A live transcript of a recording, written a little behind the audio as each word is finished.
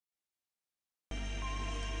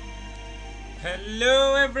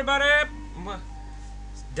Hello everybody!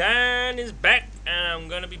 Dan is back and I'm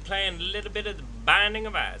going to be playing a little bit of The Binding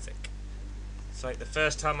of Isaac. It's like the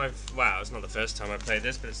first time it's not the first time I've played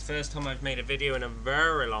this, but it's the first time I've made a video in a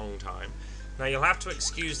very long time. Now you'll have to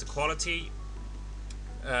excuse the quality.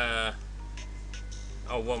 Oh,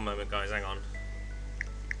 one moment guys, hang on.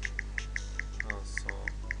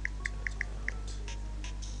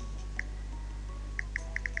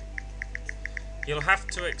 You'll have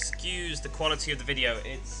to excuse the quality of the video.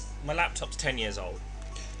 My laptop's 10 years old.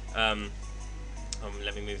 Let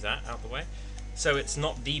me move that out of the way. So it's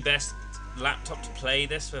not the best laptop to play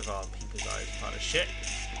this with. People's eyes part of shit.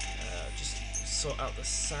 Just sort out the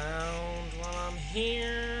sound while I'm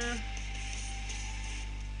here.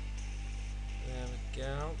 There we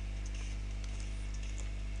go.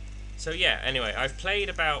 So yeah, anyway, I've played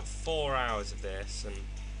about 4 hours of this, and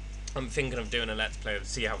I'm thinking of doing a let's play to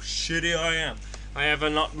see how shitty I am. I have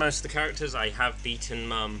unlocked most of the characters. I have beaten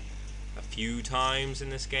Mum a few times in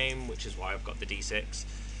this game, which is why I've got the D6.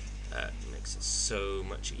 It makes it so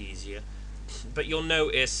much easier. But you'll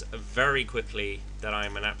notice very quickly that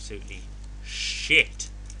I'm an absolutely shit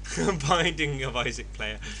Binding of Isaac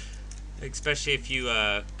player. Especially if you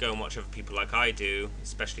go and watch other people like I do,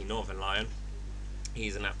 especially Northern Lion.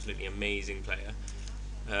 He's an absolutely amazing player.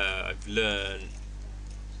 I've learned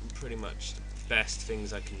pretty much the best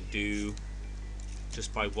things I can do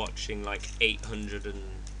just by watching like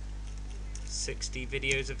 860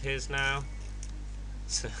 videos of his now.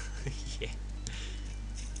 So yeah.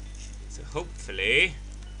 So hopefully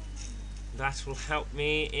that will help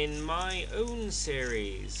me in my own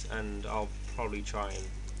series, and I'll probably try and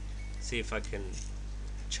see if I can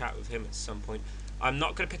chat with him at some point. I'm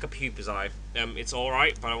not going to pick up Pupa's Eye. It's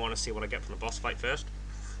alright, but I want to see what I get from the boss fight first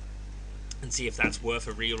and see if that's worth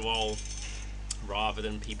a reroll rather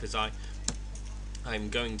than Pupa's Eye. I'm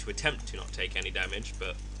going to attempt to not take any damage,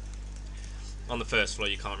 but on the first floor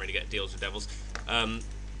you can't really get deals with devils.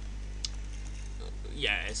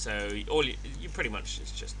 Yeah, so you pretty much,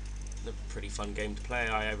 it's just a pretty fun game to play.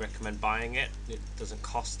 I recommend buying it. It doesn't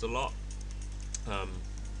cost a lot. I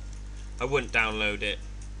wouldn't download it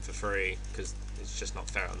for free because it's just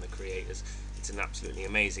not fair on the creators. It's an absolutely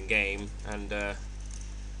amazing game, and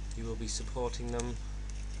you will be supporting them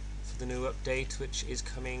for the new update, which is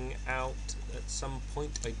coming out at some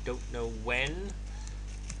point. I don't know when,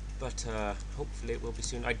 but hopefully it will be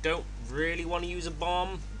soon. I don't really want to use a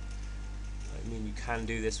bomb. I mean, you can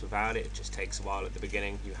do this without it. It just takes a while at the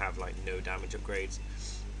beginning. You have like no damage upgrades.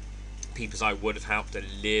 Pupa's Eye would have helped a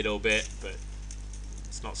little bit, but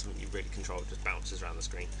it's not something you really control. It just bounces around the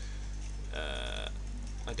screen.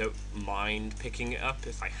 I don't mind picking it up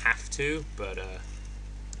if I have to, but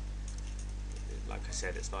like I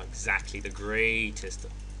said, it's not exactly the greatest.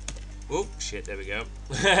 Oh shit! There we go.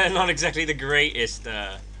 Not exactly the greatest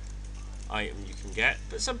item you can get,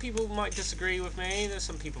 but some people might disagree with me. There's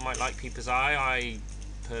some people might like Pupa's Eye. I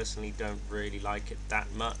personally don't really like it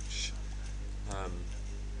that much.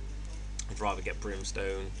 I'd rather get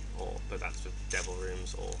Brimstone, but that's for Devil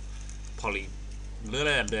Rooms, or Poly. Blah,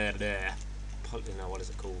 blah, blah, blah. No, what is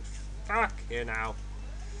it called? Fuck here now.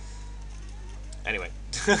 Anyway,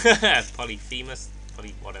 Polyphemus,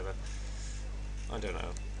 whatever. I don't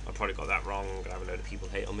know. I probably got that wrong. I'm gonna have a load of people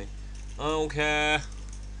hate on me. I don't care.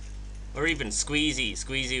 Or even Squeezy.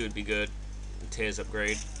 Squeezy would be good. Tears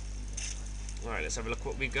upgrade. Alright, let's have a look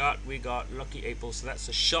what we got. We got Lucky April, so that's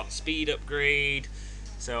a shot speed upgrade.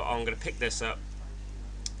 So I'm going to pick this up.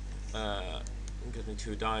 It gives me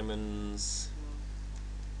 2 diamonds,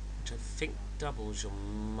 which I think doubles your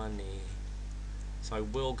money. So I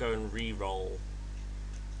will go and re-roll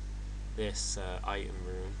this item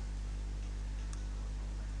room.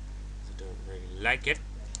 I don't really like it.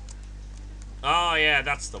 Oh yeah,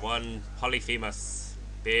 that's the one. Polyphemus.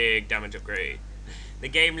 Big damage upgrade. The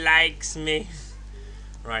game likes me.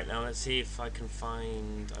 Right, now let's see if I can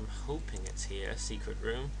find... I'm hoping it's here. Secret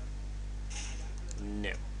room.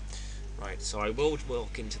 No. Right, so I will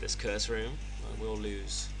walk into this curse room. I will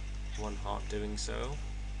lose 1 heart doing so.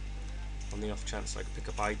 On the off chance I can pick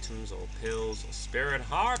up items or pills or spirit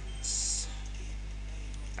hearts.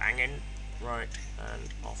 Banging. Right,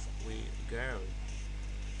 and off we go.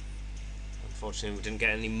 Unfortunately, we didn't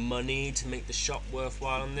get any money to make the shop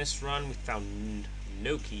worthwhile on this run. We found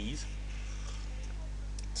no keys.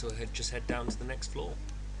 So we'll just head down to the next floor.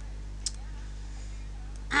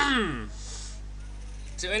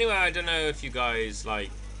 So anyway, I don't know if you guys I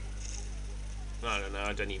don't know,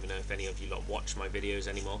 I don't even know if any of you lot watch my videos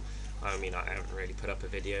anymore. I mean, I haven't really put up a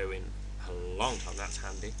video in a long time, that's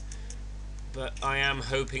handy. But I am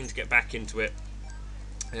hoping to get back into it.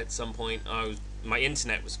 at some point. My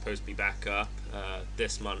internet was supposed to be back up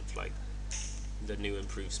this month, like the new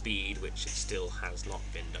improved speed, which it still has not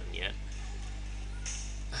been done yet.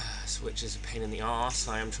 Which is a pain in the arse.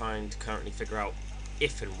 I am trying to currently figure out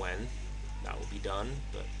if and when that will be done,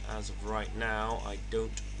 but as of right now, I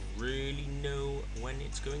don't really know when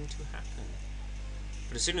it's going to happen.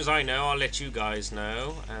 But as soon as I know, I'll let you guys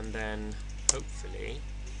know, and then hopefully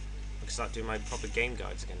I can start doing my proper game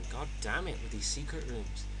guides again. God damn it, with these secret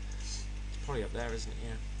rooms. It's probably up there, isn't it?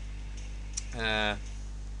 Yeah.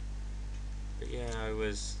 But yeah,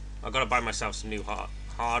 I got to buy myself some new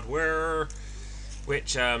hardware,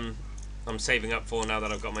 which I'm saving up for now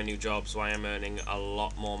that I've got my new job, so I am earning a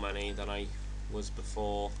lot more money than I was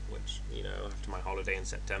before, which, you know, after my holiday in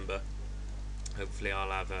September, hopefully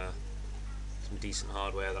I'll have some decent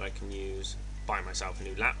hardware that I can use. Buy myself a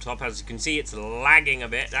new laptop. As you can see, it's lagging a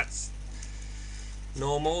bit. That's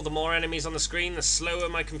normal. The more enemies on the screen, the slower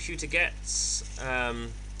my computer gets,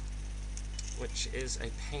 which is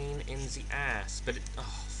a pain in the ass. But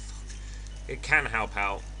it can help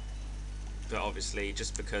out. But obviously,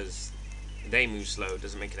 just because they move slow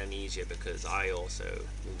doesn't make it any easier, because I also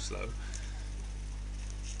move slow.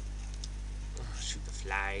 Shoot the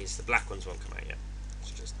flies. The black ones won't come out yet.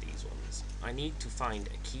 It's just these ones. I need to find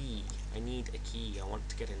a key. I need a key. I want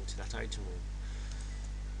to get into that item room.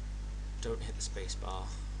 Don't hit the space bar.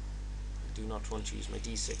 I do not want to use my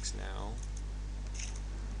D6 now.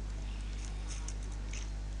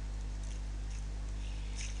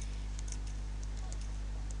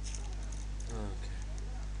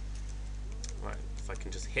 I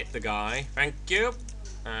can just hit the guy. Thank you.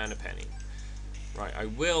 And a penny. Right, I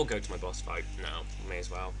will go to my boss fight now. May as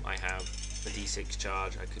well. I have a D6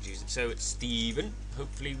 charge. I could use it. So it's Steven.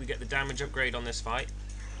 Hopefully we get the damage upgrade on this fight.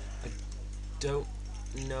 I don't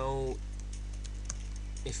know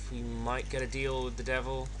if we might get a deal with the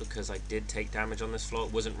devil, because I did take damage on this floor.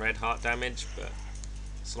 It wasn't red heart damage, but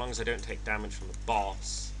as long as I don't take damage from the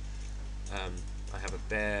boss, I have a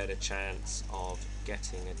better chance of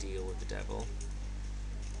getting a deal with the devil.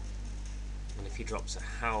 And if he drops a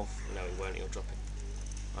health, no, he won't. He'll drop it.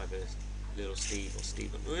 Either little Steve or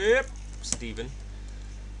Steven. Yep, Steven.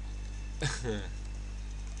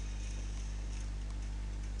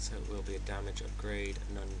 So it will be a damage upgrade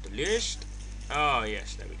nonetheless. Oh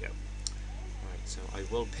yes, there we go. Right, so I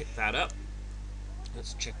will pick that up.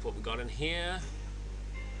 Let's check what we got in here.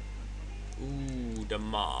 Ooh, the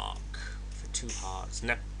mark for 2 hearts.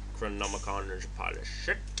 Necronomicon is a pile of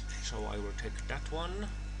shit. So I will take that one.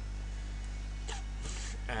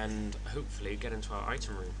 And hopefully get into our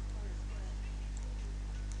item room.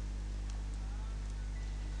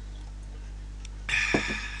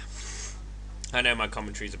 I know my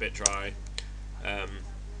commentary is a bit dry.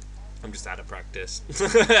 I'm just out of practice.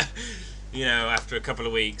 You know, after a couple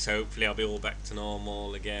of weeks, hopefully I'll be all back to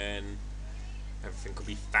normal again. Everything will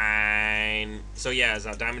be fine. So yeah, as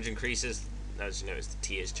our damage increases, as you notice, the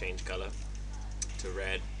tiers change colour to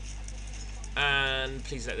red. And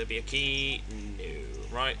please let there be a key. No.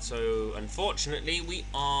 Right, so unfortunately we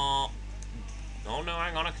are... Oh no,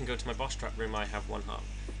 hang on, I can go to my boss trap room. I have 1 heart.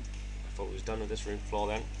 I thought we was done with this room floor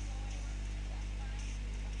then.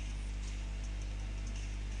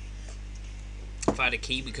 If I had a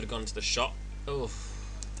key, we could have gone to the shop. Oh,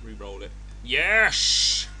 re-roll it.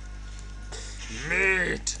 Yes!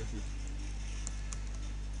 Meat!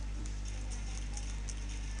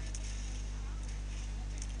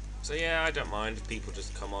 So yeah, I don't mind if people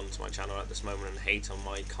just come onto my channel at this moment and hate on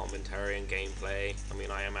my commentary and gameplay. I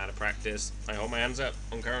mean, I am out of practice. I hold my hands up.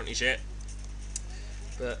 I'm currently shit.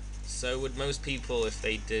 But so would most people if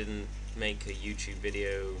they didn't make a YouTube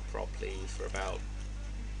video properly for about,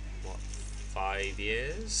 what, 5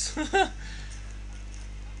 years?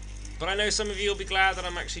 But I know some of you will be glad that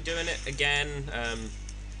I'm actually doing it again.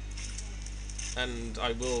 And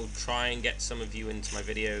I will try and get some of you into my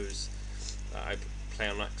videos that I play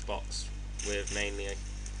on Xbox with mainly.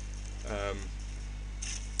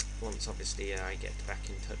 Once obviously I get back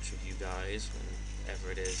in touch with you guys, whenever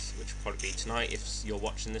it is, which will probably be tonight if you're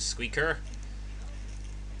watching this squeaker.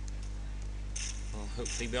 I'll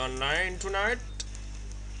hopefully be online tonight.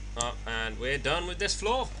 Oh, and we're done with this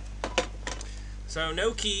floor. So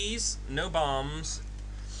no keys, no bombs,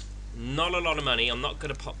 not a lot of money. I'm not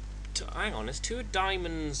gonna pop. Hang on, there's 2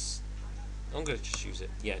 diamonds. I'm gonna just use it.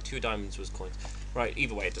 Yeah, 2 diamonds was coins. Right,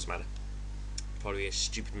 either way, it doesn't matter. Probably a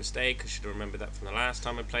stupid mistake. I should have remembered that from the last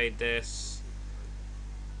time I played this.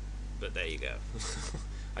 But there you go.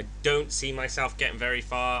 I don't see myself getting very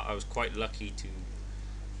far. I was quite lucky to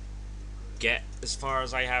get as far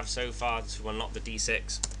as I have so far to unlock the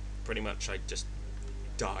D6. Pretty much I just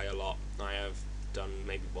die a lot. I have done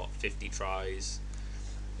maybe, what, 50 tries,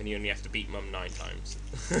 and you only have to beat Mum 9 times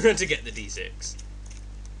to get the D6.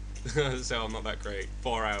 So I'm not that great.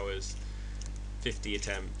 4 hours, 50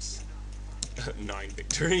 attempts, 9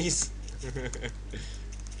 victories.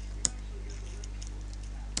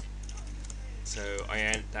 So I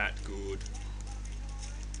ain't that good.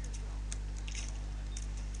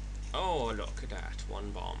 Oh, look at that,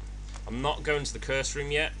 1 bomb. I'm not going to the curse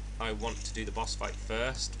room yet. I want to do the boss fight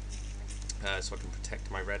first, so I can protect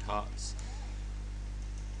my red hearts.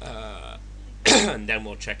 And then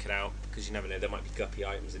we'll check it out, because you never know, there might be guppy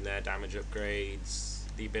items in there, damage upgrades,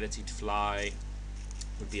 the ability to fly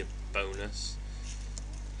would be a bonus.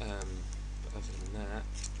 But other than that,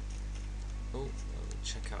 oh, we'll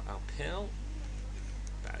check out our pill.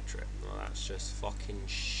 Bad trip. Well, that's just fucking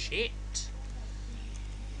shit.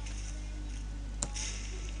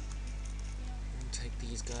 Take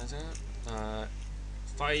these guys out.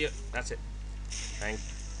 Fire. That's it. Thank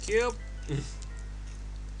you.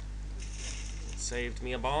 Saved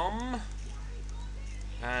me a bomb.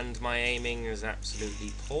 And my aiming is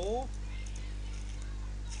absolutely poor.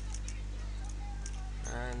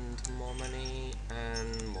 And more money.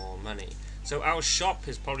 And more money. So our shop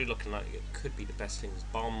is probably looking like it could be the best things.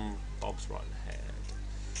 Bob's right ahead.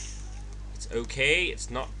 It's okay, it's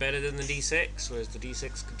not better than the D6, whereas the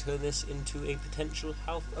D6 could turn this into a potential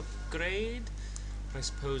health upgrade. I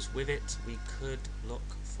suppose with it we could look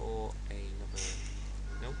for another...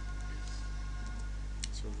 Nope.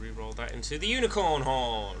 So we'll re-roll that into the unicorn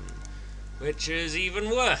horn, which is even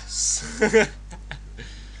worse.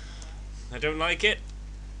 I don't like it.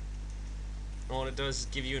 All it does is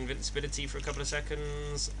give you invincibility for a couple of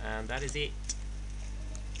seconds, and that is it.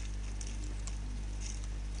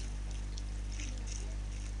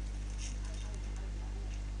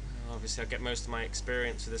 Obviously I get most of my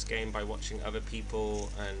experience with this game by watching other people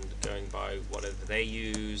and going by whatever they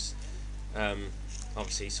use.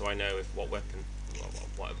 Obviously, so I know if what weapon,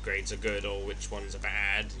 what upgrades are good or which ones are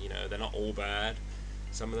bad. You know, they're not all bad.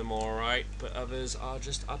 Some of them are alright, but others are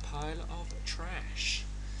just a pile of trash.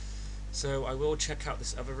 So I will check out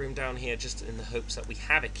this other room down here just in the hopes that we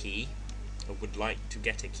have a key, or would like to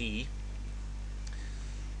get a key,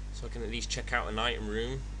 so I can at least check out an item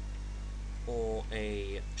room or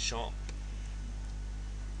a shop.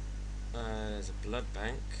 There's a blood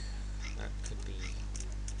bank. That could be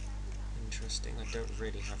interesting. I don't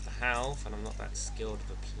really have the health, and I'm not that skilled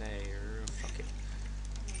of a player. Fuck it.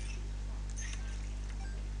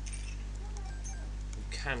 You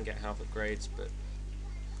can get health upgrades, but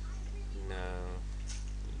no.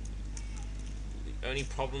 The only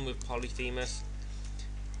problem with Polyphemus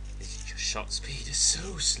is your shot speed is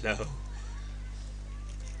so slow.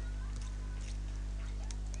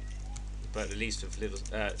 But at least with little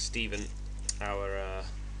Stephen, our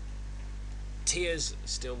tears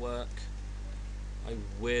still work. I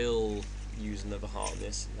will use another heart on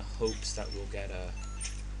this in the hopes that we'll get a...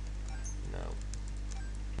 No.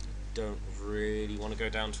 Don't really want to go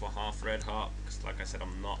down to a half red heart, because like I said,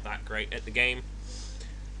 I'm not that great at the game.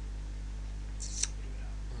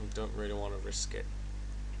 I don't really want to risk it.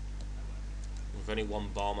 With only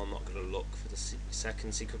 1 bomb, I'm not going to look for the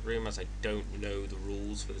second secret room, as I don't know the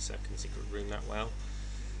rules for the second secret room that well.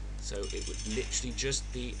 So it would literally just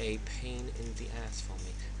be a pain in the ass for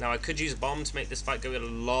me. Now I could use a bomb to make this fight go a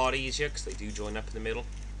lot easier, because they do join up in the middle.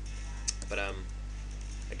 But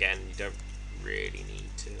again, you don't really need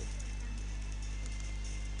to.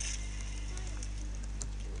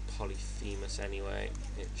 Polyphemus anyway,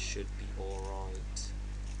 it should be alright.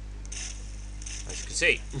 As you can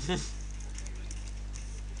see.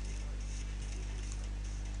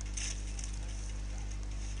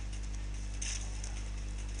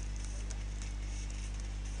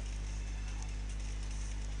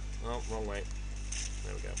 Oh, wrong way.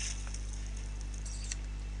 There we go.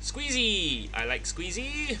 Squeezy! I like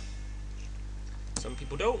Squeezy. Some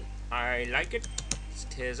people don't. I like it. It's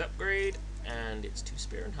Tears upgrade, and it's 2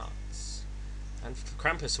 Spear and Hearts. And for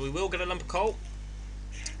Krampus, so we will get a lump of coal,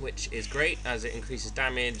 which is great as it increases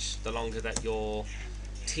damage the longer that your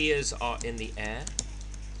tears are in the air.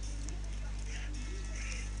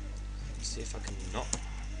 Let's see if I can not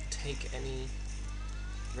take any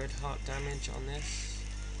red heart damage on this.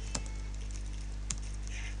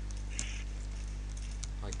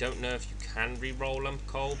 I don't know if you can re-roll lump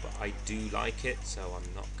coal, but I do like it, so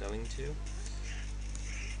I'm not going to.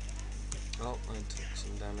 Oh, I took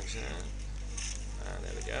some damage there.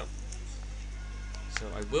 There we go. So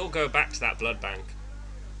I will go back to that blood bank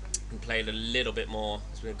and play it a little bit more,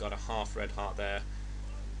 as we've got a half red heart there.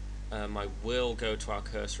 I will go to our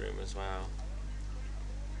curse room as well,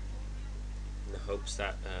 in the hopes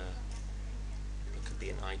that be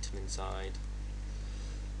an item inside.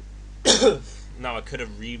 Now I could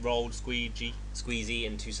have re-rolled Squeezy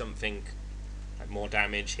into something like more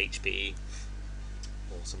damage, HP,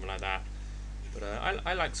 or something like that. But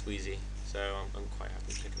I like Squeezy, so I'm quite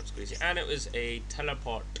happy picking up Squeezy. And it was a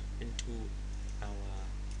teleport into our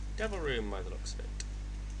devil room by the looks of it.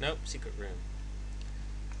 Nope, secret room.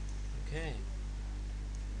 Okay.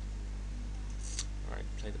 Alright,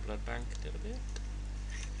 play the blood bank a little bit.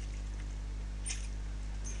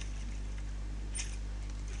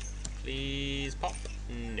 Please pop.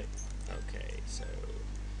 No. Okay, so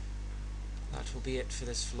that will be it for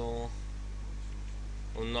this floor.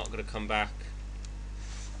 I'm not going to come back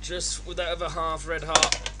just with that other half red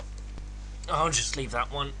heart. I'll just leave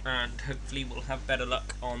that one, and hopefully we'll have better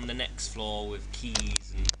luck on the next floor with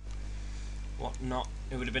keys and whatnot.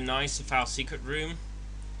 It would have been nice if our secret room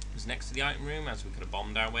was next to the item room, as we could have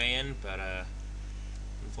bombed our way in, but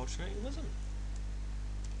unfortunately it wasn't.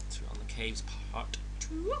 So we're on the caves part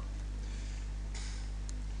 2.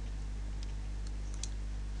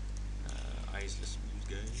 Iceless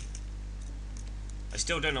Game. I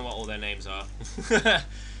still don't know what all their names are,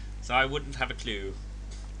 so I wouldn't have a clue.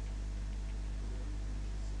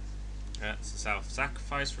 That's the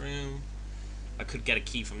self-sacrifice room. I could get a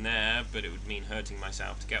key from there, but it would mean hurting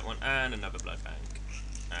myself to get one, and another blood bank.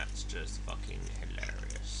 That's just fucking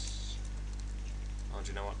hilarious. Oh, do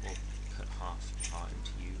you know what? We'll put half heart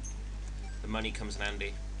into you. The money comes in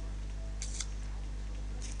handy.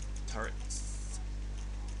 Turrets.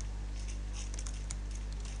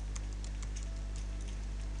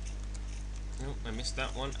 Oh, I missed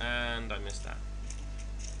that one, and I missed that.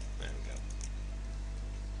 There we go.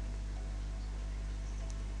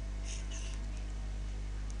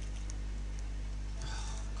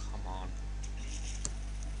 Oh, come on.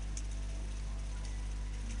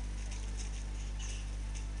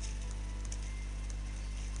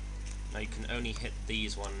 Now you can only hit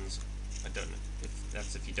these ones. I don't know if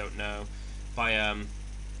that's if you don't know. By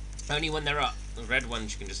only when they're up. The red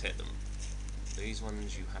ones you can just hit them. These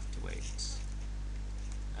ones you have to wait.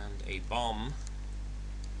 And a bomb.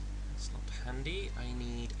 That's not handy. I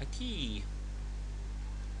need a key.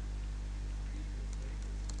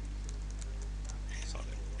 Solid.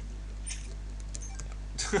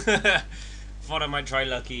 Yeah. Thought I might try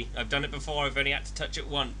lucky. I've done it before. I've only had to touch it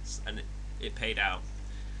once, and it paid out.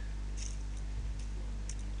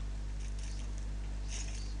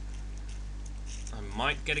 I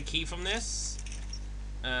might get a key from this.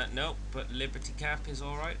 No, but Liberty Cap is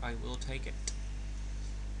alright. I will take it.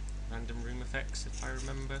 Random room effects, if I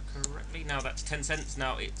remember correctly. Now that's 10 cents.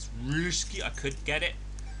 Now it's risky. I could get it.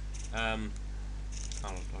 I'll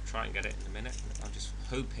try and get it in a minute. I'm just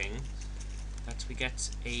hoping that we get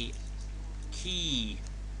a key.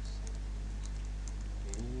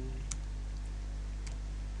 Ooh.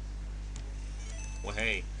 Well,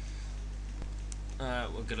 hey.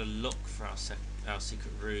 We're gonna look for our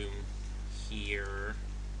secret room here.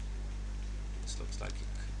 This looks like it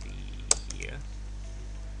could be here.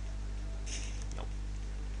 Nope.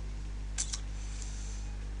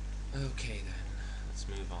 Okay then, let's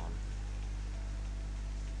move on.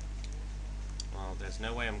 Well, there's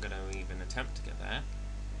no way I'm going to even attempt to get there.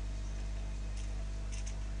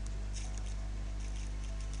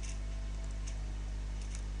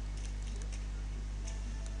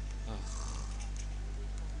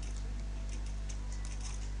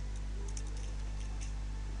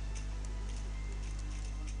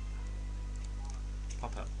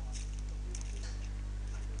 Pop up.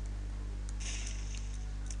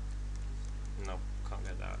 Nope, can't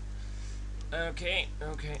get that. Okay.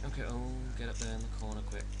 Oh, get up there in the corner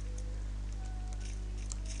quick.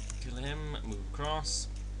 Kill him, move across.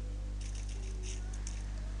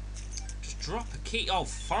 Just drop a key. Oh,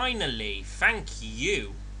 finally! Thank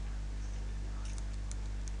you!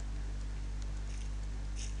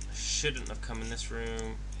 I shouldn't have come in this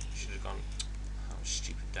room. Should have gone. Oh,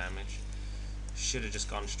 stupid damage. Should have just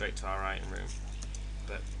gone straight to our item room.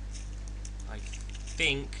 But I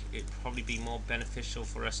think it'd probably be more beneficial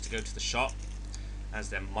for us to go to the shop, as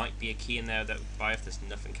there might be a key in there that we buy if there's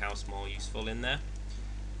nothing else more useful in there.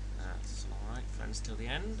 That's alright, friends, till the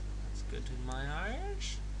end. That's good in my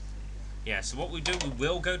eyes. Yeah, so what we do, we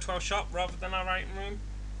will go to our shop rather than our item room.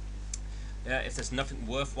 If there's nothing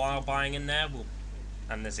worthwhile buying in there,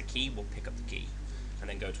 and there's a key, we'll pick up the key and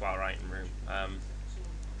then go to our item room.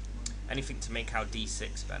 Anything to make our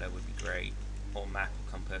D6 better would be great. Or map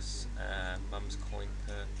or compass. Mum's coin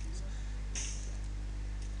purse.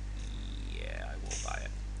 Yeah, I will buy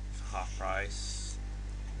it for half price.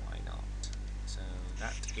 Why not? So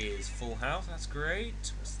that is full health. That's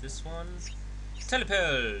great. What's this one?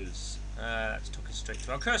 Telepills. That took us straight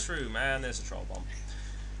to our curse room, and there's a troll bomb.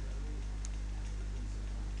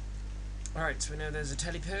 Alright, so we know there's a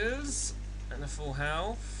telepose, and a full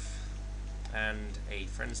health, and a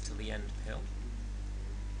friends till the end pill.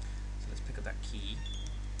 So let's pick up that key.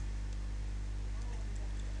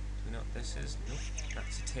 Do we know what this is? Nope.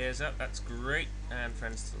 That's a tears up, that's great. And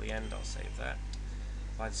friends till the end, I'll save that.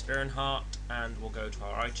 Buy the Spear and Heart, and we'll go to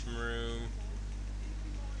our item room.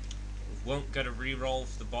 We won't get a reroll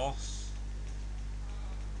for the boss,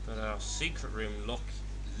 but our secret room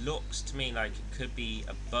looks to me like it could be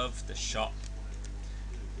above the shop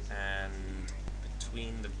and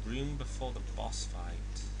between the room before the boss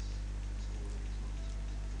fight.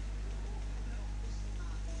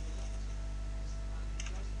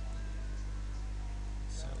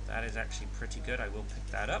 So that is actually pretty good. I will pick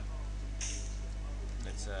that up.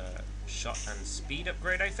 It's a shot and speed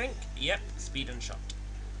upgrade, I think. Yep, speed and shot.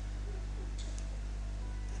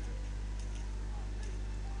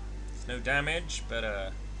 It's no damage,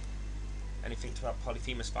 but anything to help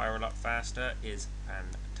Polyphemus fire a lot faster is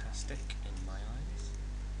fantastic in my eyes.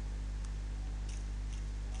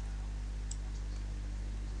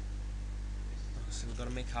 So we've got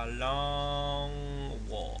to make a long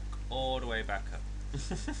walk all the way back up.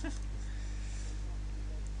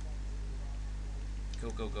 Go,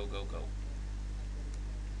 go, go, go, go.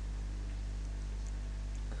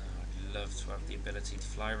 I'd love to have the ability to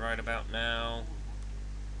fly right about now.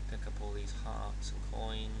 Pick up all these hearts and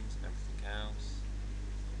coins and everything else.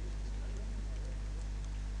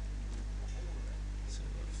 So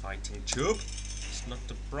we're fighting Chub. It's not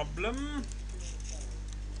a problem.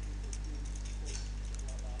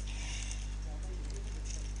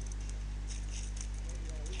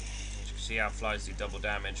 As you can see, our flies do double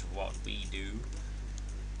damage of what we do.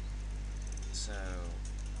 So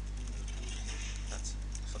that's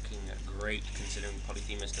fucking great, considering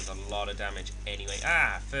Polyphemus does a lot of damage anyway.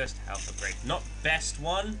 Ah, first health upgrade. Not best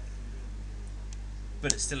one,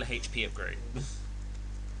 but it's still a HP upgrade.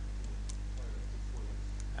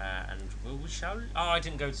 And we shall... Oh, I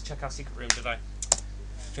didn't go to check our secret room, did I?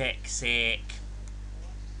 Fix it.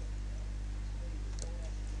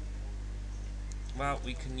 Well,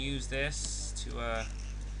 we can use this to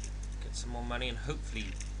get some more money and hopefully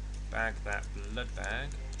bag that blood bag.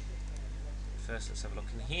 First, let's have a look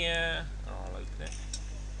in here. I'll open it.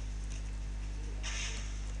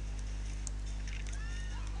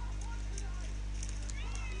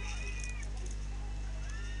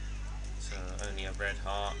 So, only a red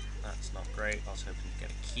heart. That's not great. I was hoping to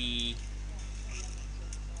get a key.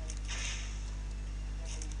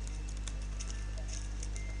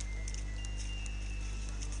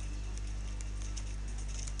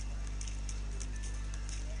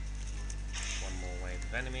 One more wave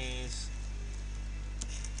of enemies.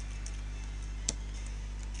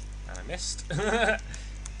 And I missed.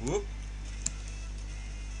 Whoop.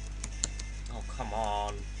 Oh, come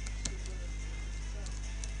on.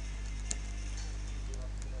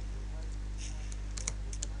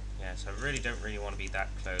 Yes, I really don't want to be that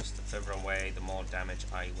close. The further away, the more damage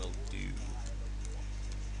I will do.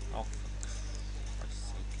 Oh, for Christ's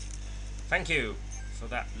sake. Thank you for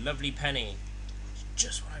that lovely penny. It's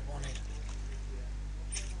just what I wanted.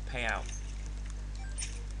 Pay out.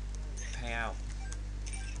 Pay out.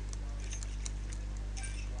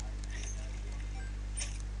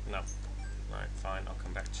 No. Right, fine, I'll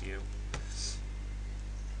come back to you.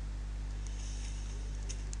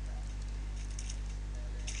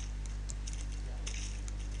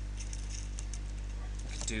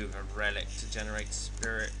 I could do a relic to generate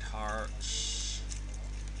spirit hearts.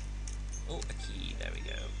 Oh, a key, there we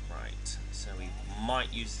go. Right, so we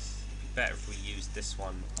might use... It'd be better if we used this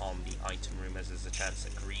one on the item room, as there's a chance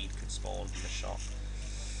that greed could spawn from the shop.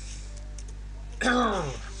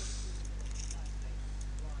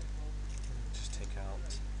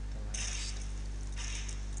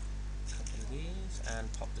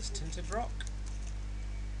 And pop this tinted rock.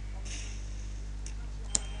 2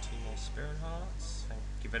 more spirit hearts. Thank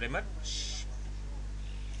you very much.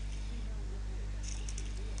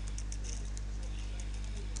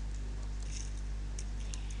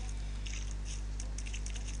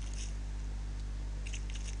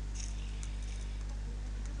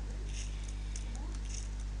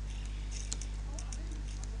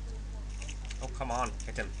 Oh, come on,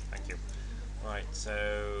 hit him. Thank you. Right,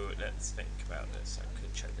 so let's think about this. I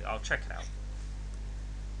could check it. I'll check it out.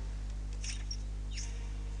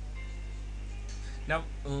 No,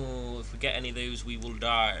 oh, if we get any of those, we will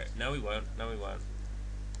die. No, we won't. No, we won't.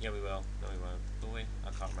 Yeah, we will. No, we won't. Will we?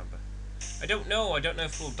 I can't remember. I don't know. I don't know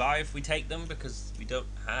if we'll die if we take them because we don't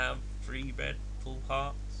have 3 red full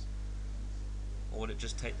hearts. Or would it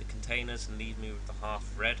just take the containers and leave me with the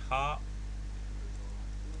half red heart?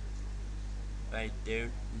 I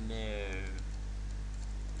don't know.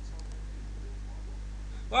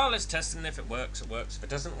 Well, let's test it, and if it works, it works. If it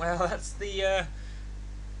doesn't, well, that's the,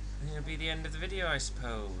 it'll be the end of the video, I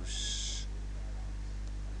suppose.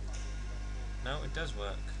 No, it does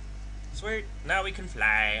work. Sweet, now we can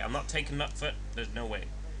fly. I'm not taking Nutfoot, there's no way.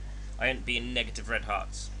 I ain't being negative red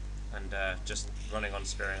hearts, and just running on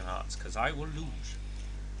Spearing Hearts, because I will lose.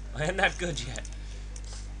 I ain't that good yet.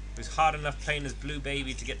 It was hard enough playing as Blue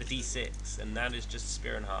Baby to get the D6, and that is just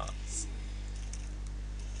Spearing Hearts.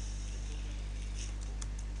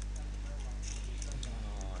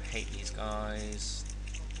 Oh, I hate these guys.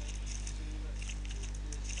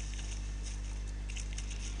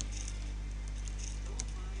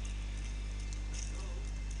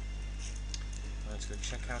 Let's go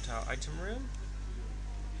check out our item room.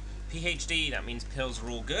 PhD, that means pills are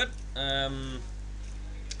all good.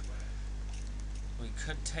 We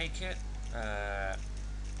could take it, but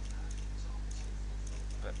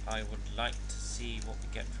I would like to see what we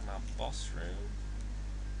get from our boss room.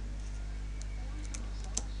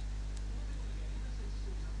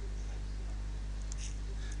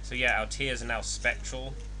 So yeah, our tiers are now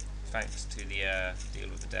spectral, thanks to the deal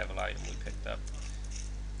with the devil item we picked up.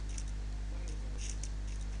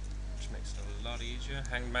 Which makes it a lot easier.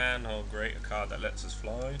 Hangman, oh great, a card that lets us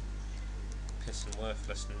fly. Pissing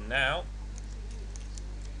worthless now.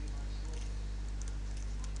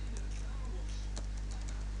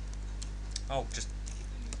 Oh, just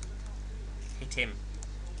hit him.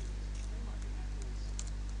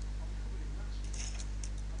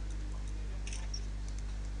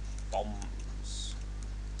 Bombs.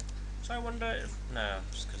 So I wonder if... No,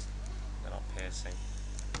 just because they're not piercing.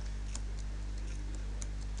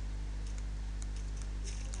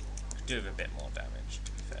 Could do with a bit more damage,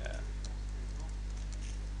 to be fair.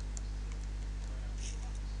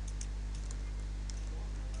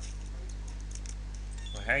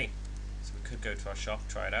 Well, hey. Could go to our shop,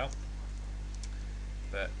 try it out,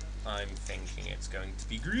 but I'm thinking it's going to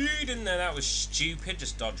be greed, and then that was stupid,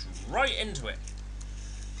 just dodged right into it.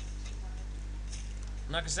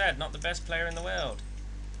 Like I said, not the best player in the world.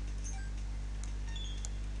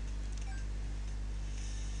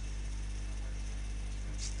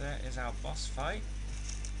 So there is our boss fight.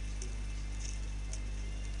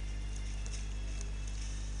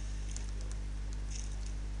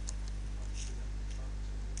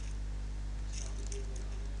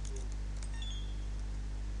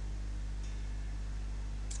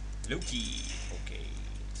 Loki. Okay,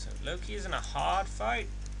 so Loki isn't a hard fight,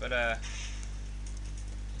 but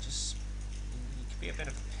he could be a bit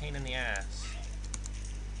of a pain in the ass,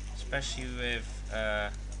 especially with the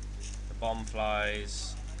bomb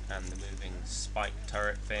flies and the moving spike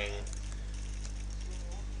turret thing.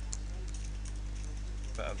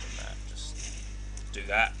 But other than that, just do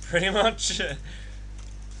that pretty much if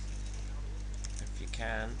you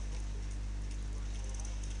can.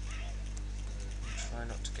 Try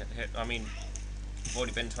not to get hit. I mean, we've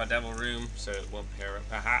already been to our devil room, so it won't pair up.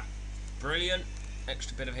 Aha! Brilliant!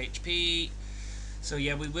 Extra bit of HP. So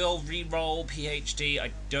yeah, we will re-roll PhD.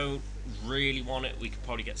 I don't really want it. We could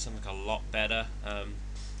probably get something a lot better.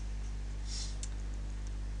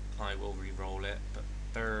 I will re-roll it, but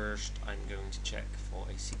first I'm going to check for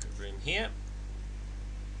a secret room here.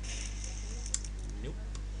 Nope.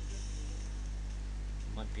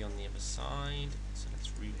 Might be on the other side. So let's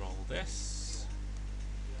re-roll this.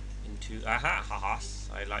 Into aha, haha,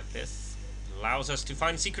 I like this. Allows us to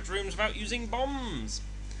find secret rooms without using bombs.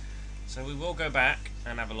 So we will go back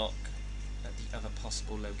and have a look at the other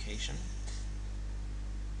possible location.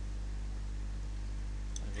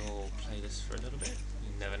 I will play this for a little bit.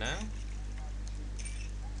 You never know.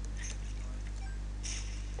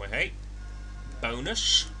 Well, hey,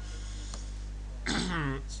 bonus.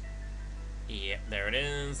 Yeah, there it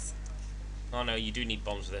is. Oh no, you do need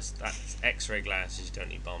bombs for this. That's X-ray glasses, you don't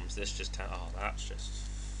need bombs. This just... oh, that's just...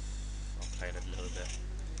 I'll play it a little bit.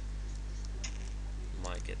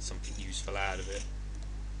 Might get something useful out of it.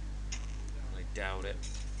 I doubt it.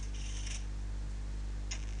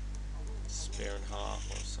 Spearing Heart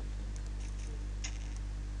or something.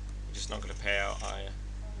 You're just not going to pay out, are you?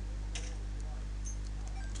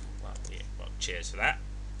 Well, yeah, well, cheers for that.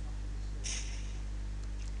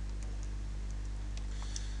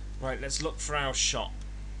 Right, let's look for our shop.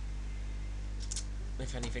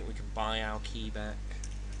 If anything, we can buy our key back.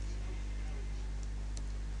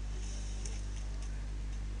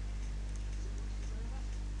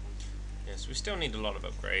 Yes, we still need a lot of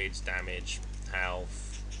upgrades, damage,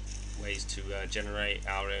 health, ways to generate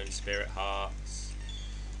our own spirit hearts.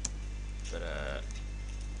 But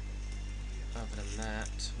other than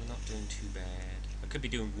that, we're not doing too bad. I could be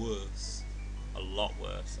doing worse. A lot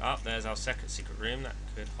worse. Oh, there's our second secret room. That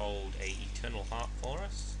could hold a eternal heart for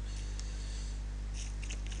us,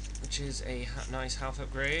 which is a nice health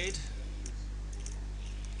upgrade.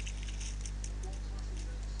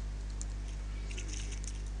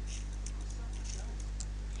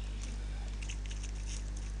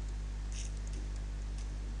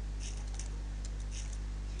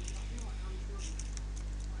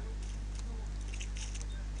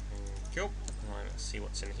 Cool. Right, let's see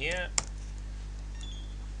what's in here.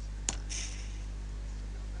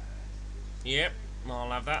 Yep, I'll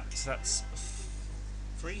have that. So that's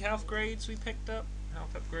 3 health grades we picked up.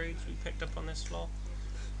 Health upgrades we picked up on this floor.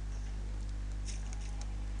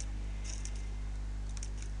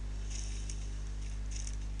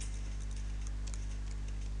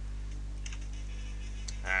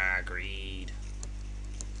 Greed.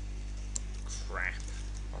 Crap.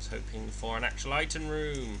 I was hoping for an actual item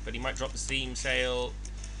room, but he might drop the Steam sale,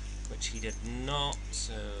 which he did not,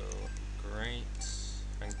 so great.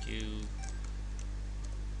 Thank you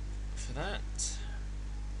for that.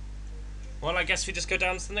 Well, I guess we just go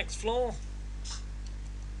down to the next floor.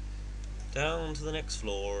 Down to the next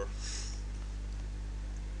floor.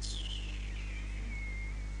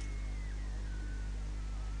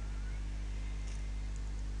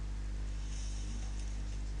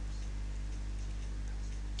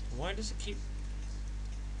 Why does it keep...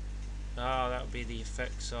 Oh, that would be the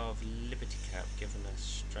effects of Liberty Cap giving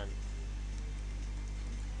us strength.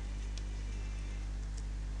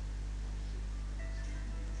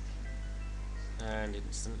 And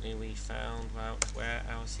instantly we found out where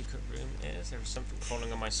our secret room is. There was something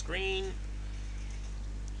crawling on my screen.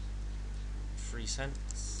 3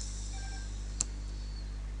 cents.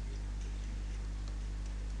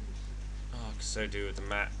 Oh, I could so do with the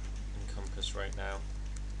map and compass right now.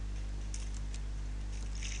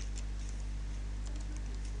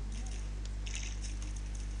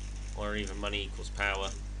 Or even money equals power.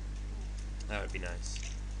 That would be nice.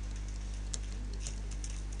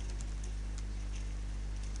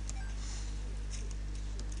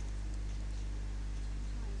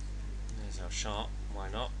 There's our shot. Why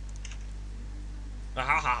not? Ah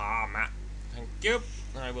ha ha ha, map. Thank you.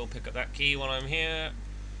 I will pick up that key while I'm here.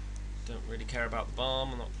 Don't really care about the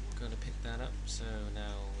bomb. I'm not going to pick that up. So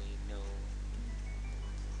now we know.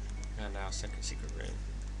 And our second secret room.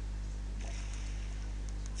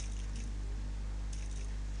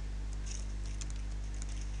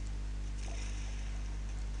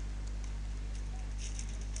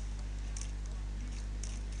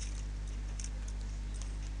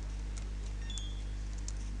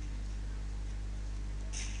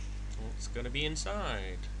 What's going to be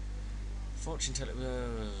inside? Fortune teller.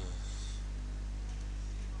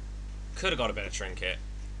 Could have got a better trinket,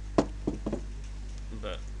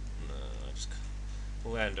 but no,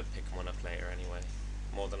 we'll end up picking one up later anyway,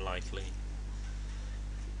 more than likely.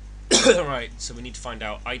 Right, so we need to find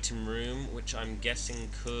out item room, which I'm guessing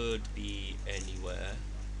could be anywhere.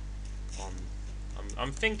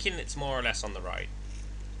 I'm thinking it's more or less on the right.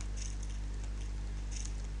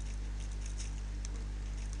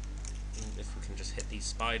 If we can just hit these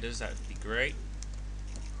spiders, that would be great.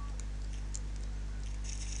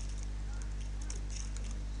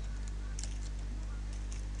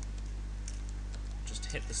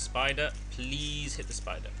 Just hit the spider. Please hit the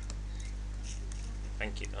spider.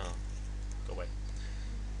 Thank you. Oh, go away.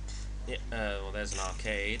 Yeah, well, there's an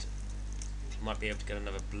arcade. Might be able to get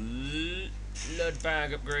another blood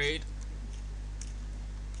bag upgrade.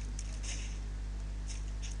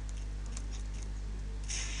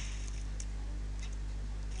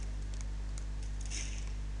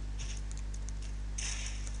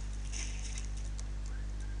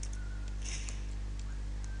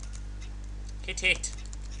 Hit.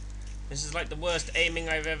 This is like the worst aiming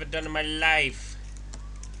I've ever done in my life.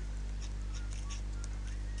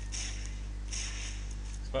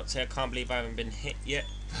 I was about to say I can't believe I haven't been hit yet.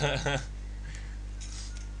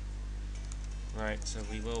 Right, so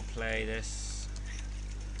we will play this.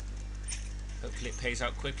 Hopefully it pays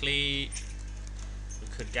out quickly. We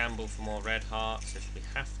could gamble for more red hearts if we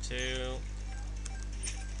have to.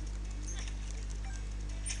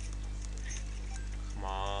 Come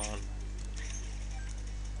on.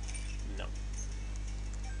 No.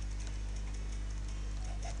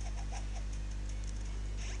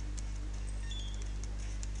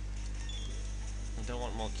 I don't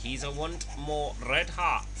want more keys, I want more red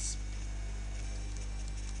hearts.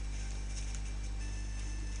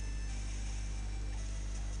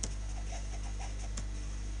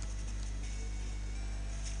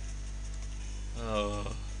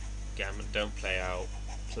 Oh, gammon. don't play out.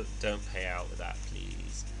 Don't pay out with that,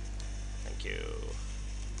 please. Thank you.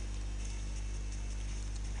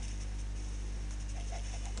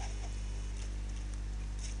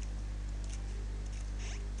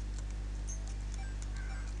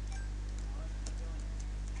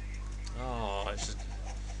 Oh, it's just...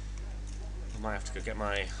 I might have to go get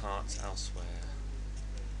my hearts elsewhere.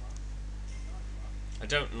 I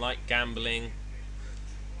don't like gambling.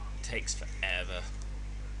 It takes forever.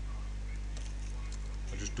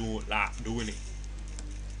 I just don't like doing it.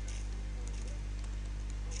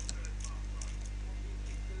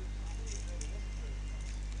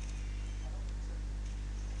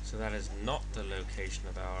 So that is not the location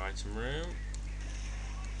of our item room.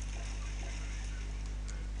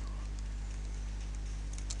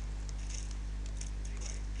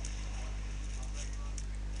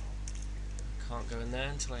 Can't go in there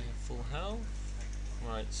until I have full health.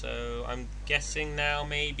 Right, so I'm guessing now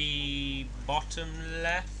maybe bottom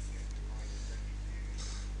left.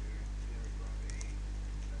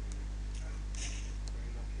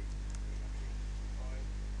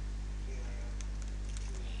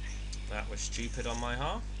 That was stupid on my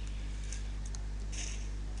half.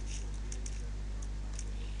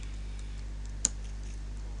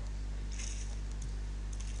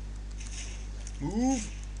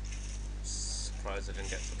 Move! Surprised I didn't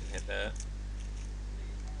get fucking hit there.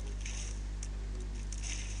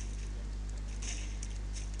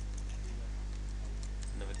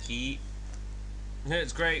 Another key. Yeah,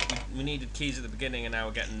 it's great. We needed keys at the beginning and now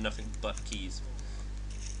we're getting nothing but keys.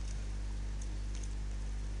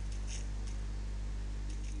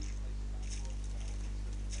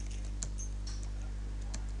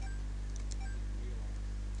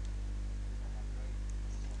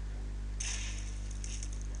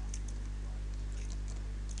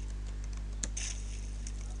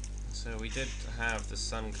 So we did have the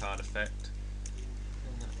sun card effect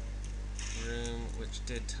in that room, which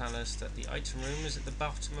did tell us that the item room is at the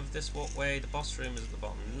bottom of this walkway, the boss room is at the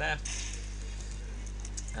bottom left,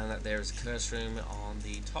 and that there is a curse room on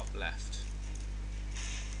the top left.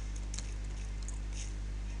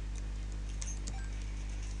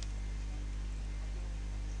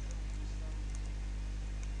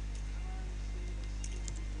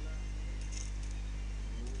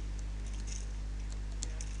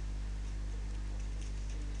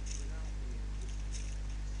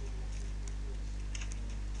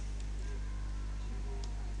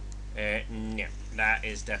 No, that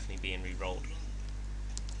is definitely being re-rolled.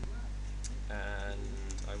 And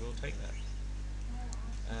I will take that.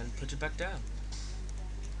 And put it back down.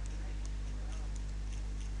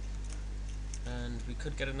 And we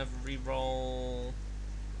could get another re-roll,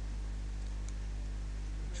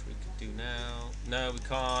 which we could do now. No, we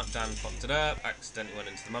can't. Dan fucked it up. Accidentally went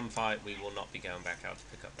into the mum fight. We will not be going back out to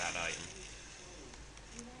pick up that item.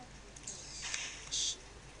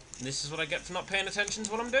 This is what I get for not paying attention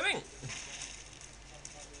to what I'm doing.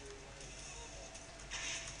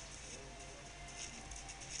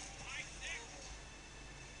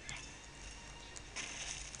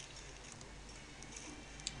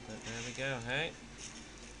 But there we go, hey.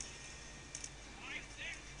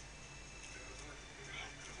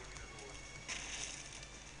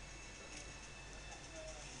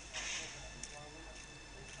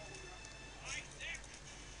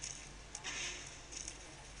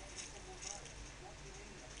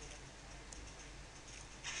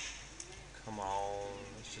 Come on,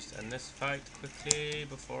 let's just end this fight quickly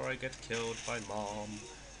before I get killed by Mom.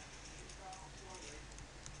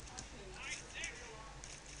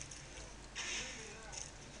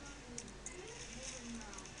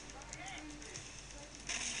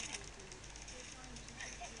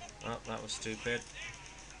 Oh, that was stupid.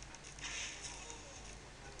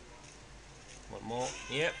 One more.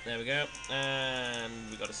 Yep, there we go. And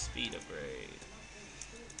we got a speed upgrade.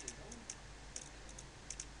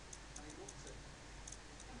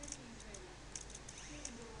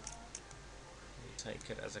 We'll take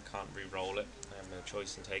it as I can't re-roll it. I have no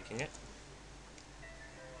choice in taking it.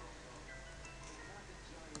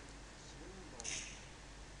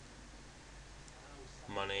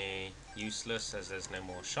 Money useless as there's no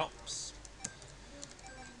more shops.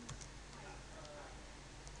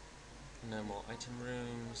 No more item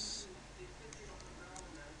rooms.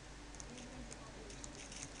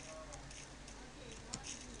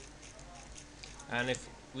 And if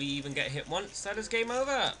we even get hit once, that is game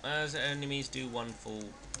over, as enemies do one full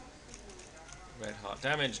red heart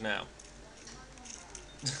damage now.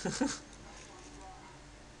 With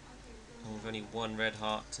only one red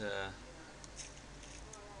heart to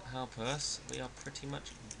help us, we are pretty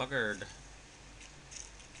much buggered.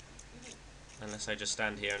 Unless I just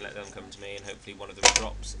stand here and let them come to me, and hopefully one of them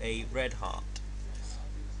drops a red heart.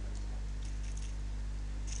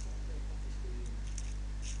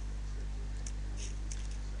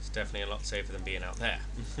 It's definitely a lot safer than being out there.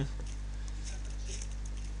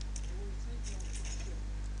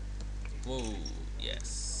 Whoa,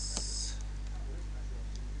 yes.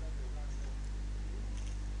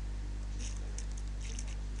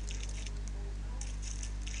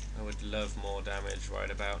 I would love more damage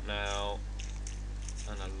right about now,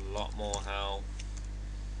 and a lot more health,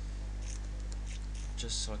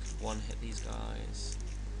 just so I could one-hit these guys.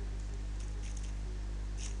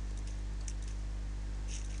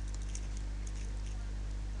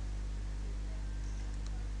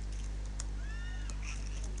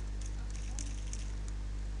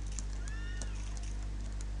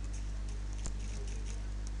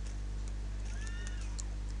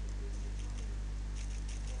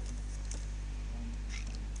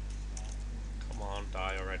 Come on,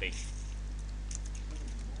 die already.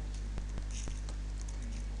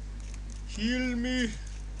 Heal me!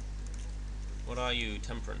 What are you,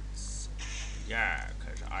 Temperance? Yeah,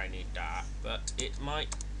 because I need that. But it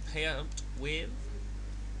might pay out with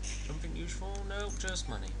something useful? No, just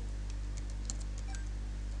money.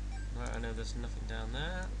 Right, I know there's nothing down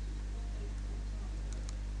there.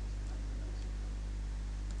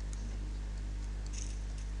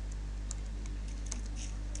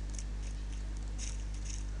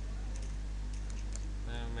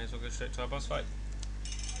 May as well go straight to our boss fight.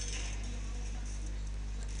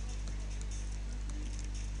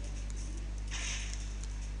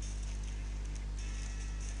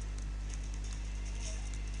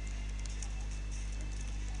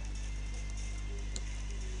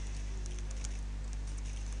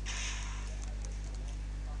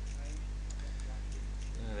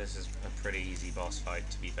 This is a pretty easy boss fight,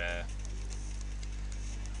 to be fair.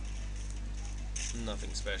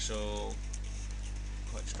 Nothing special.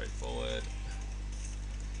 Quite straightforward.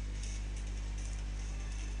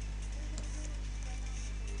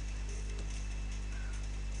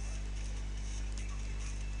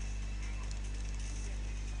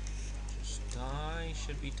 Just die.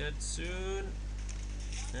 Should be dead soon.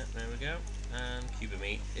 Yep, there we go. And Cuba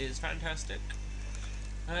meat is fantastic.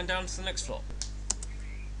 And down to the next floor.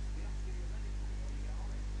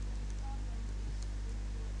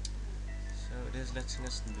 So it is letting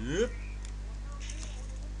us. Yep.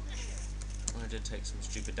 I did take some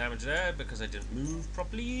stupid damage there because I didn't move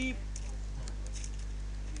properly.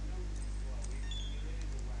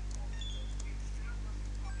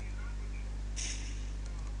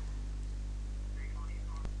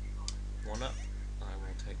 One up. I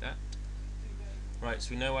will take that. Right,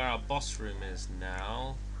 so we know where our boss room is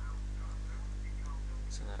now.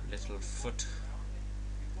 So that little foot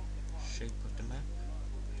shape of the map.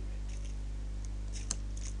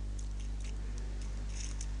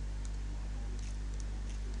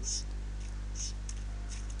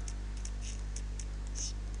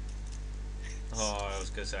 Oh, I was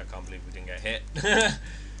going to say, I can't believe we didn't get hit.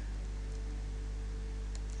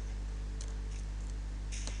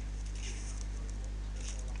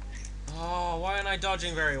 Oh, why aren't I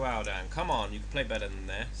dodging very well, Dan? Come on, you can play better than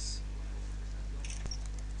this.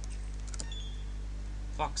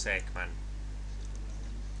 Fuck's sake, man.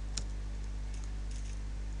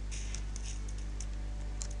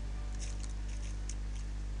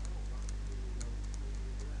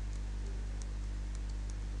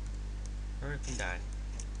 Hurry up and die.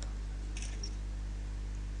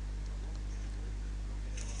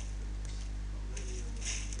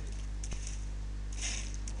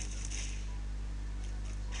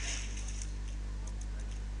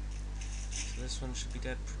 So this one should be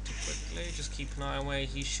dead pretty quickly. Just keep an eye on where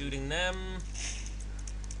he's shooting them.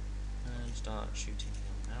 And start shooting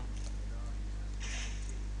him now.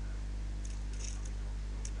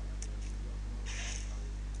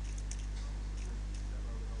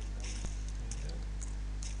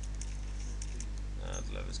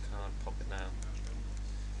 The levers can't pop it now.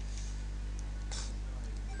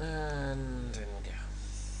 And in we go.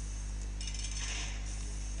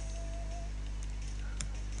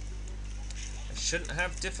 I shouldn't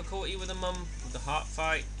have difficulty with the heart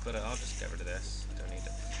fight, but I'll just get rid of this. I don't need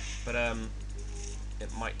it. But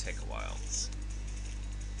it might take a while.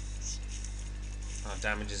 Our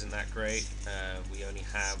damage isn't that great. We only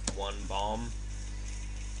have one bomb.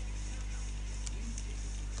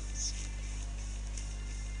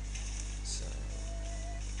 So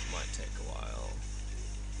it might take a while.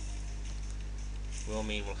 Will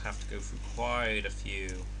mean we'll have to go through quite a few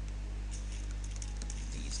of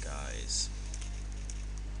these guys.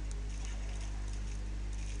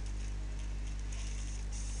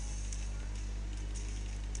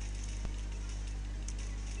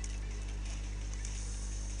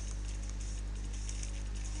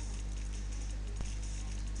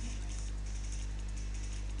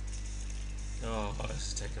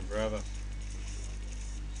 this is taking forever.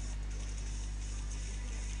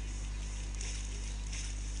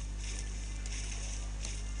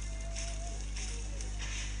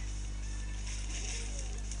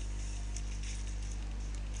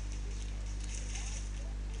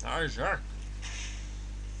 Isaac.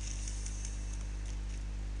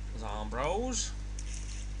 Zombros.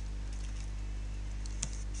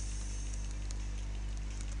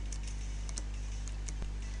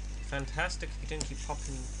 Fantastic if you don't keep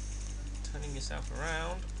popping, turning yourself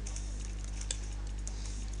around.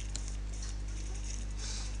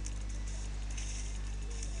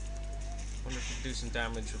 Wonder if we can do some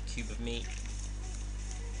damage with cube of meat.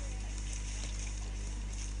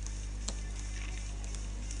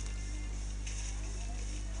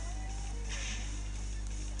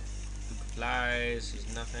 Flies,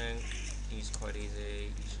 he's nothing. He's quite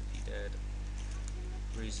easy. He should be dead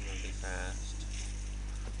reasonably fast.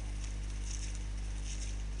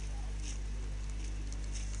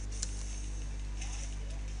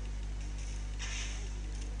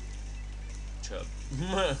 Chub.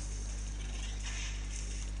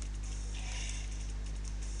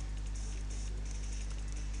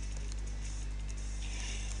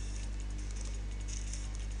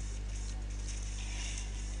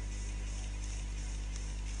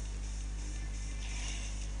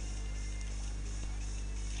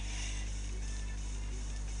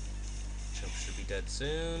 Should be dead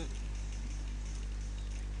soon.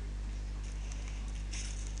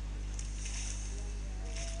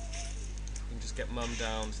 We can just get Mum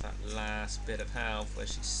down to that last bit of health where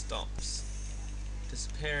she stops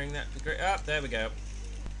disappearing. That'd be great. Ah, there we go.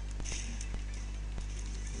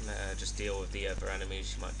 Just deal with the other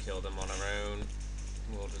enemies. She might kill them on her own.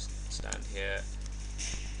 We'll just stand here,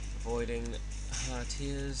 avoiding her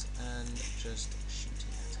tears and just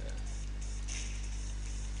shooting at her.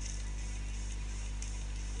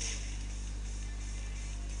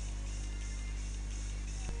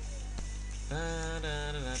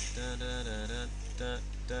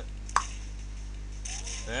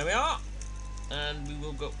 There we are, and we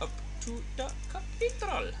will go up to the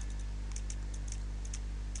cathedral.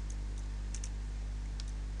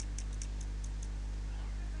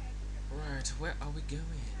 Right, where are we going?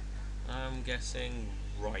 I'm guessing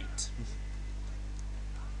right.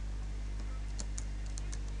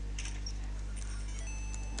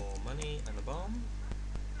 More money and a bomb.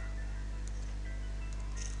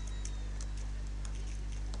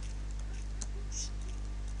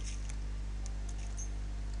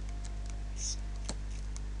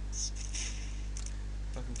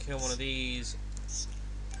 If I can kill one of these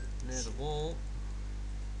near the wall.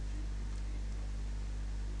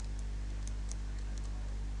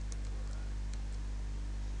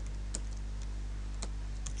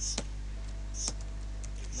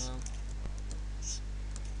 No.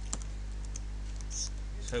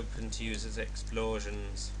 Just hoping to use his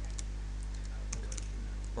explosions.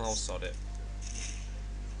 I'll sod it.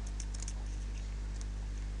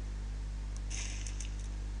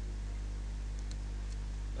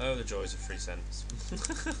 Oh, the joys of 3 cents.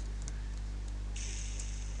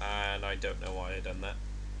 And I don't know why I done that.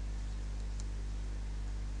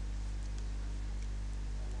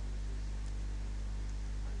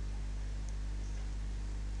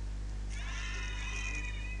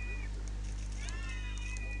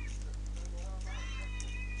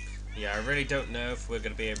 Yeah, I really don't know if we're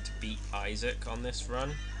going to be able to beat Isaac on this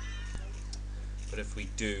run. But if we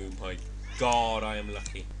do, my God, I am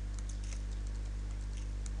lucky.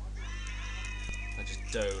 I just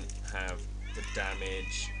don't have the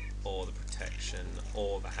damage or the protection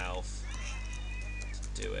or the health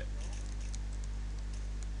to do it.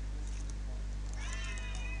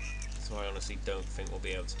 So I honestly don't think we'll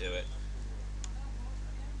be able to do it.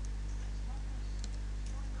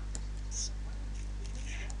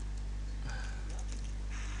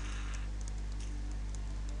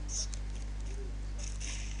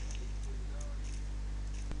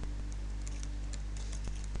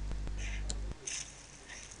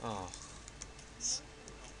 Oh.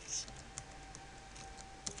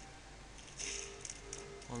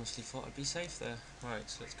 Honestly thought I'd be safe there. Right,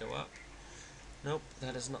 so let's go up. Nope,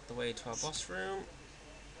 that is not the way to our boss room.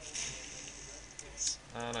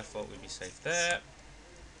 And I thought we'd be safe there.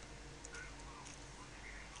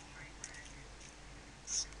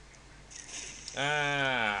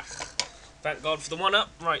 Ah, thank God for the 1-up.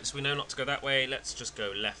 Right, so we know not to go that way. Let's just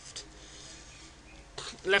go left.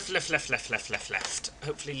 Left, left, left, left, left, left, left.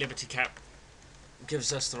 Hopefully Liberty Cap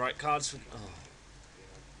gives us the right cards. Oh.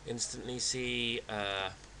 Instantly see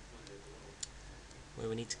where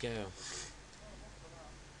we need to go.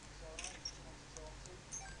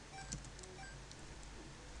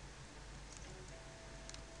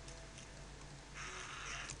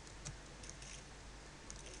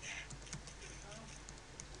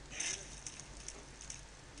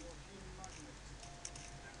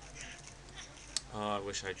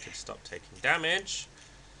 wish I could stop taking damage.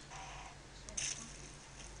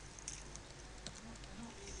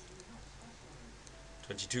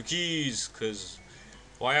 "22 keys, because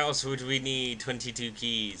why else would we need 22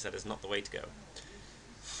 keys? That is not the way to go."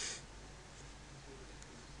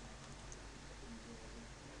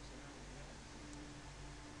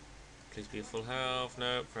 Please be a full health.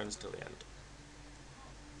 No, friends till the end.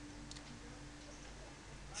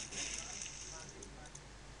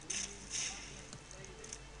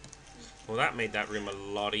 Well, that made that room a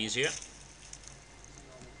lot easier.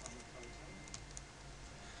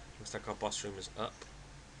 Looks like our boss room is up.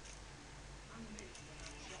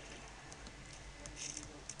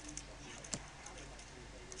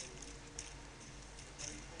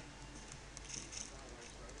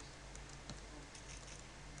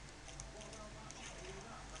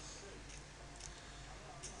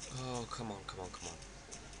 Oh, come on, come on, come on.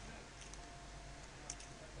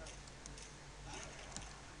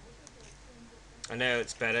 I know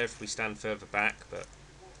it's better if we stand further back, but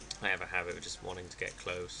I have a habit of just wanting to get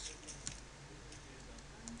close.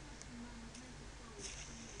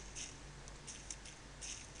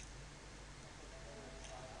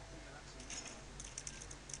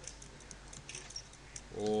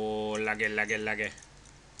 Oh, laggy, laggy, laggy.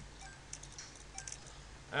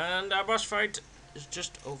 And our boss fight is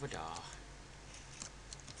just over there.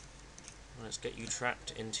 Let's get you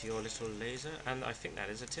trapped into your little laser, and I think that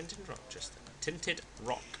is a tinted rock just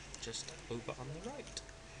over on the right.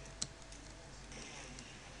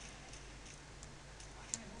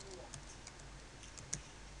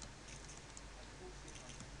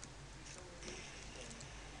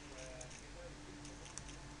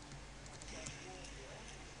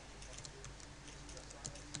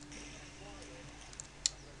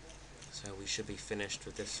 So we should be finished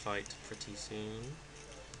with this fight pretty soon.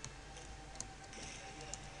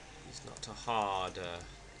 He's not a hard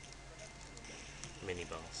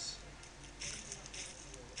mini-boss.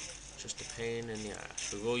 Just a pain in the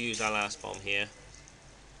ass. We will use our last bomb here.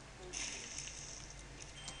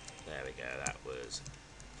 There we go, that was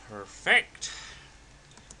perfect.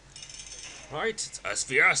 Right, it's us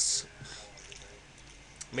v us.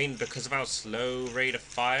 I mean, because of our slow rate of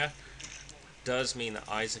fire, does mean that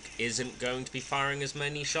Isaac isn't going to be firing as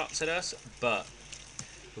many shots at us, but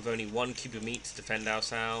with only 1 cube of meat to defend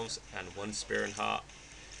ourselves and 1 spear and heart,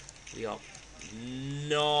 we are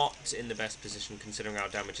not in the best position considering our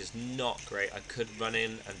damage is not great. I could run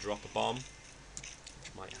in and drop a bomb,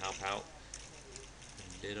 which might help out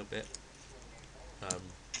a little bit.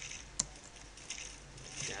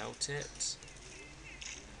 Doubt it.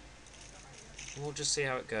 We'll just see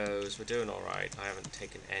how it goes. We're doing alright. I haven't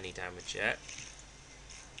taken any damage yet,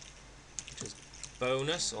 which is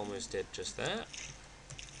bonus. Almost did just that.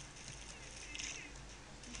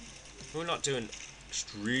 We're not doing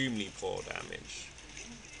extremely poor damage,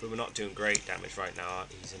 but we're not doing great damage right now.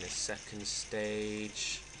 He's in his 2nd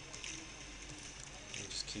stage. And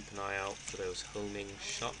just keep an eye out for those homing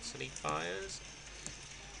shots that he fires.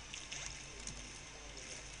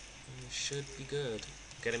 And he should be good.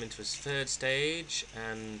 Get him into his 3rd stage,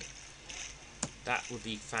 and that would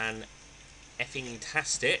be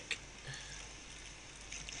fan-effing-tastic.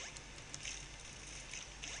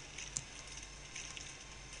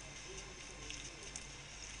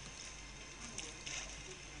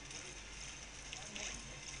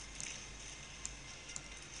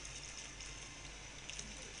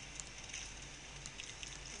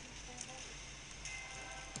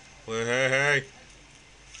 Hey.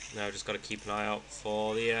 Now just got to keep an eye out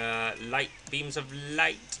for the light beams of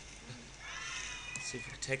light. See if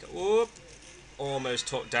we can take it. Whoop! Almost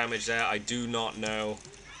took damage there. I do not know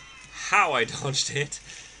how I dodged it.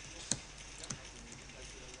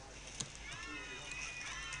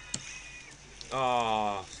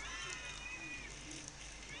 Oh,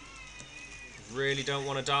 really don't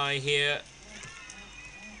want to die here.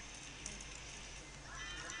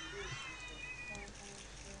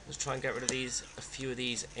 Let's try and get rid of a few of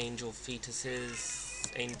these angel fetuses.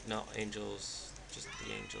 Not angels, just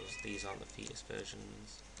the angels. These aren't the fetus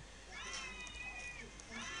versions.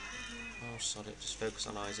 Oh, sod it. Just focus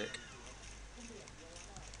on Isaac.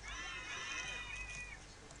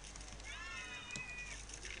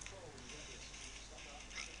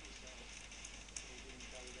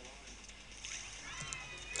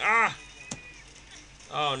 Ah!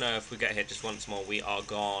 Oh no, if we get hit just once more, we are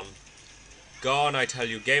gone. Gone, I tell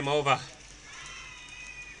you. Game over.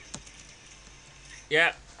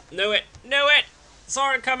 Yeah, knew it. Knew it!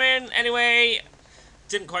 Saw it come in. Anyway,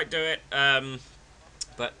 didn't quite do it.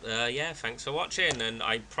 But yeah, thanks for watching. And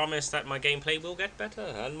I promise that my gameplay will get better.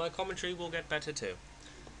 And my commentary will get better too.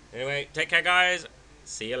 Anyway, take care, guys.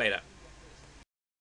 See you later.